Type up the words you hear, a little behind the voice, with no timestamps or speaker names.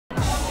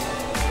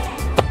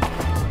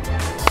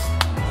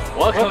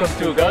Welcome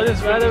to Gardens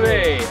by the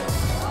Bay.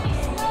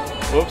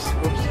 Whoops.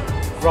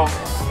 Wrong.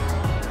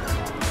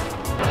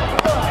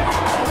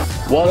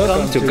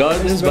 Welcome to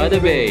Gardens by the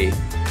Bay.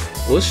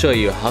 We'll show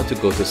you how to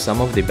go to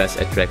some of the best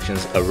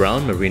attractions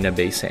around Marina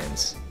Bay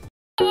Sands.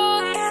 Hey!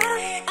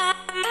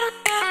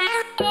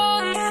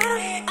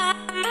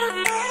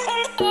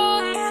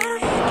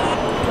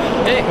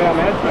 Yeah,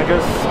 man. I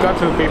just got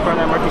to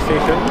Bayfront MRT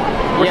station.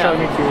 Where shall I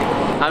meet you?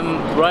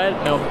 I'm right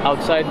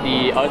outside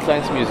the Art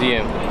Science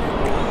Museum.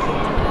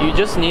 You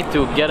just need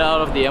to get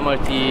out of the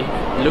MRT,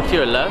 look to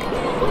your left,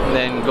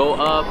 then go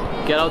up,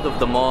 get out of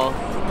the mall,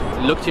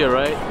 look to your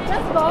right,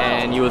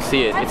 and you will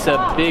see it. It's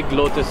a big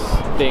lotus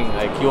thing,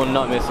 like you will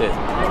not miss it.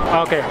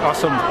 Okay,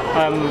 awesome.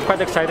 I'm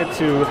quite excited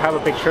to have a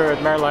picture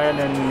at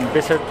Marina and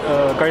visit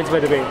Gardens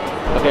by the Bay.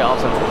 Okay,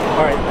 awesome.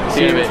 Alright,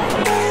 See you in a bit.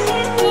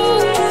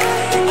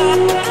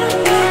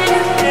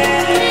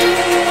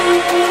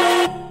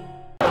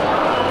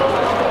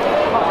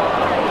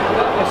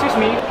 Excuse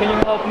me, can you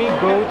help me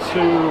go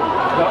to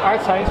the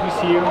Art Science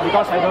Museum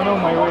because I don't know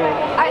my way?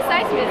 Art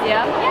Science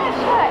Museum? Yeah,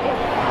 sure.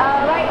 It's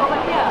right over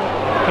here.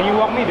 Can you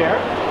walk me there?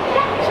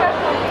 Yeah, sure.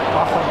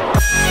 Awesome.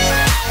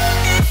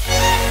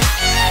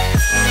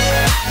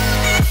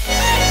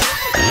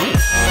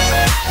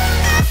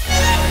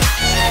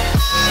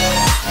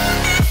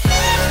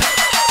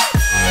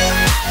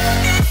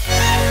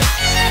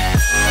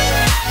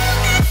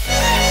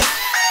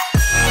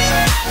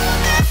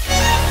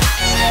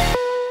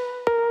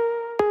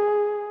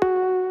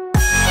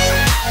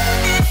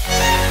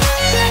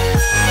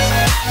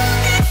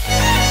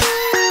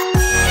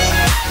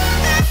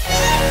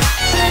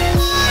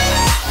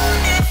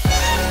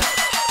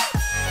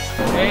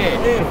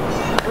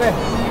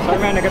 Sorry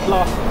man, I get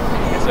lost.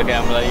 It's okay,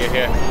 I'm glad you're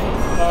here.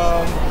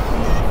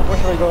 Where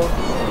should I go?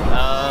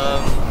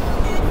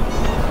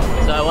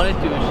 So I wanted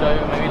to show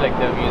you maybe like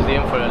the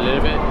museum for a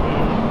little bit,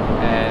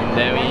 and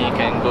then we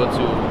can go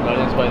to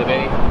Gardens by the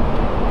Bay,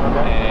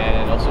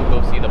 and also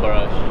go see the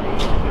barrage.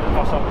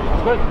 Awesome,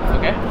 that's good.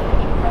 Okay?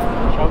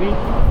 Shall we?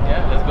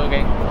 Yeah, let's go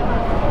gang.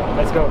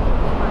 Let's go.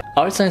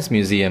 Art Science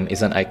Museum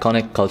is an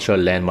iconic cultural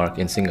landmark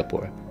in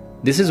Singapore.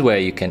 This is where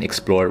you can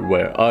explore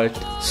where art,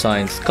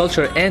 science,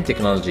 culture and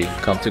technology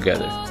come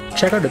together.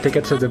 Check out the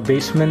tickets to the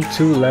basement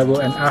 2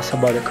 level and ask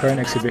about the current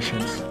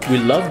exhibitions. We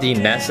love the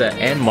NASA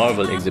and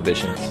Marvel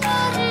exhibitions.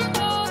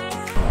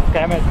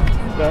 Damn it,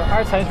 the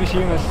Art Science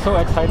Museum is so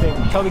exciting.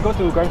 Shall we go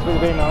to Gardens by the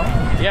Bay now?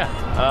 Yeah,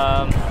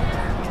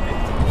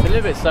 it's a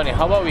little bit sunny.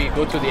 How about we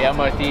go to the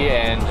MRT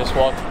and just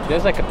walk?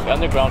 There's like an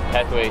underground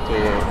pathway to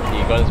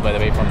the Gardens by the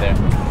Bay from there.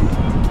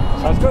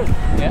 Sounds good.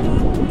 Yeah?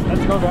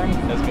 Let's go gang.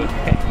 That's good.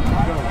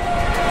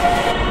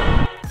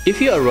 If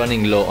you are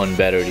running low on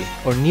battery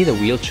or need a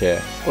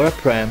wheelchair or a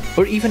pram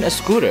or even a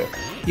scooter,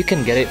 you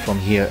can get it from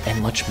here and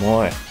much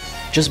more.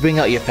 Just bring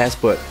out your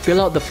passport,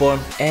 fill out the form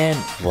and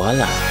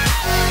voila!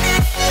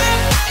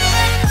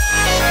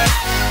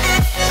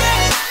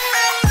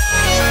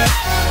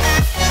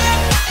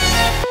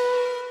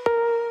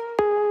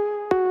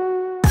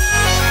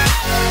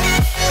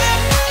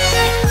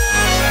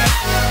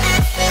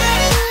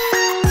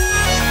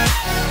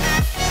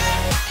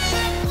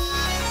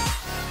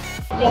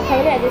 We are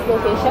currently at this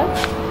location.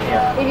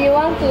 If you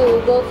want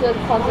to go to the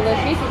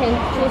conservatories, you can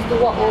choose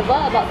to walk over,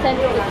 about 10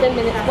 to 15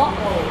 minutes walk.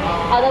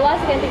 Otherwise,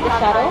 you can take the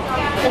shuttle.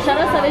 The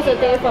shuttle service will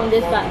take you from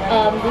this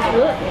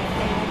route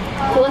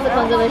towards the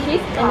conservatories,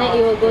 and then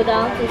it will go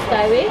down to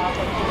Skyway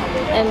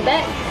and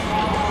back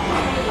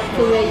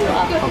to where you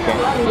are. Okay.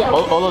 Yeah.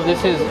 All of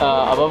this is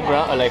above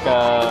ground, like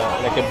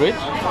a bridge?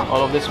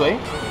 All of this way?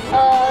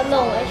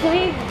 No,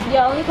 actually,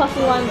 you're only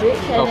crossing one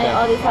bridge, and then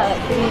all these are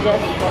actually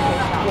just...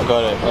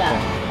 Got it, okay.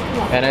 Yeah.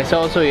 And I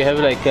saw also you have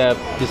like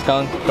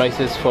discount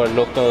prices for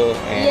local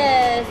and...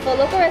 Yes, for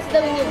local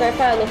resident we need to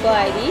verify a local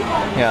ID.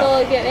 Yeah.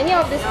 So if you have any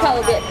of this card,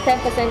 will be at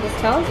 10%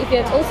 discount. If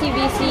you have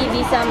OCBC,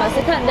 Visa,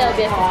 MasterCard, that will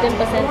be at 15%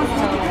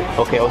 discount.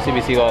 Okay,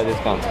 OCBC got a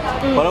discount.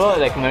 What about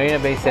like Marina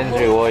Bay Sands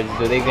rewards?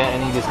 Do they get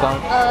any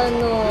discount?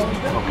 No.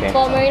 Okay.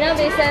 For Marina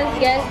Bay Sands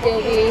guests,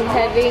 they'll be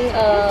having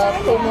a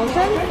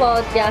promotion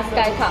for their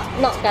Sky Card,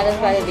 not Gardens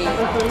by the Bay.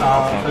 Okay.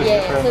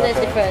 Yeah, so that's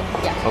different.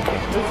 Yeah. Okay.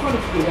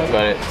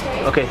 Got it.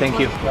 Okay, thank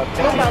you. No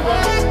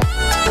problem.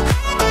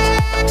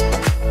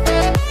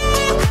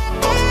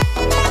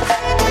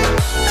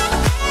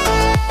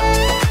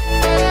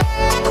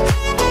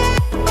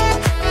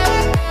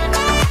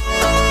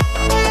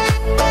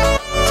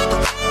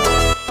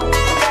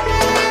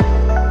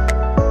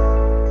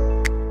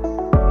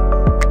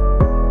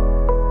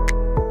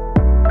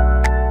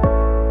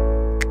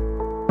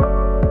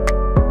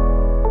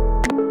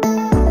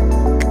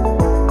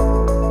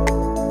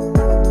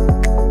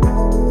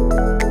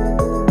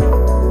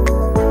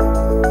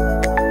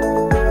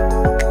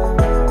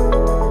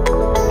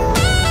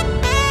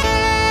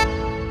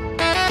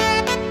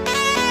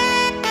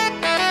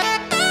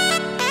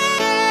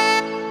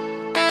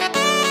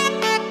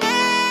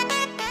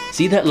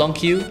 See that long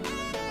queue?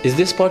 Is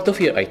this part of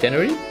your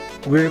itinerary?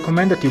 We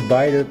recommend that you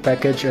buy the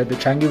package at the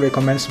Changi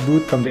Recommends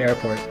booth from the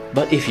airport.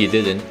 But if you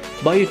didn't,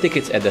 buy your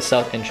tickets at the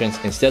south entrance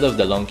instead of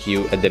the long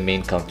queue at the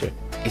main counter,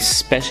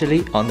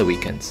 especially on the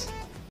weekends.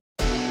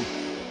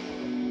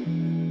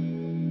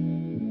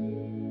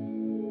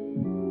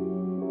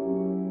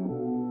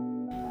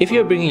 If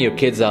you're bringing your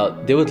kids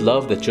out, they would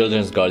love the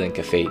Children's Garden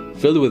Cafe,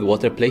 filled with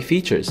water play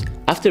features.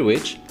 After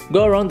which,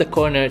 go around the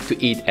corner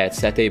to eat at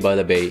Satay by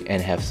the Bay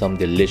and have some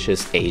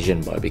delicious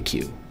Asian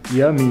barbecue.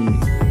 Yummy!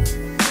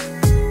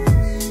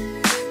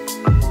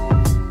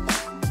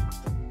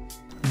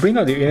 Bring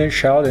out your inner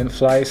child and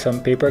fly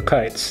some paper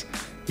kites.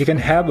 You can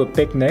have a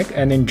picnic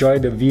and enjoy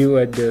the view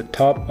at the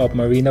top of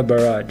Marina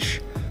Barrage.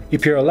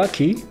 If you're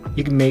lucky,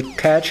 you may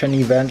catch an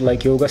event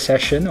like yoga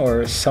session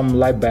or some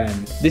live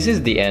band. This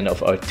is the end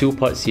of our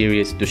two-part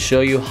series to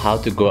show you how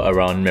to go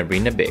around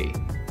Marina Bay.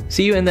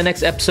 See you in the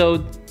next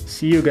episode!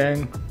 See you,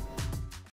 gang!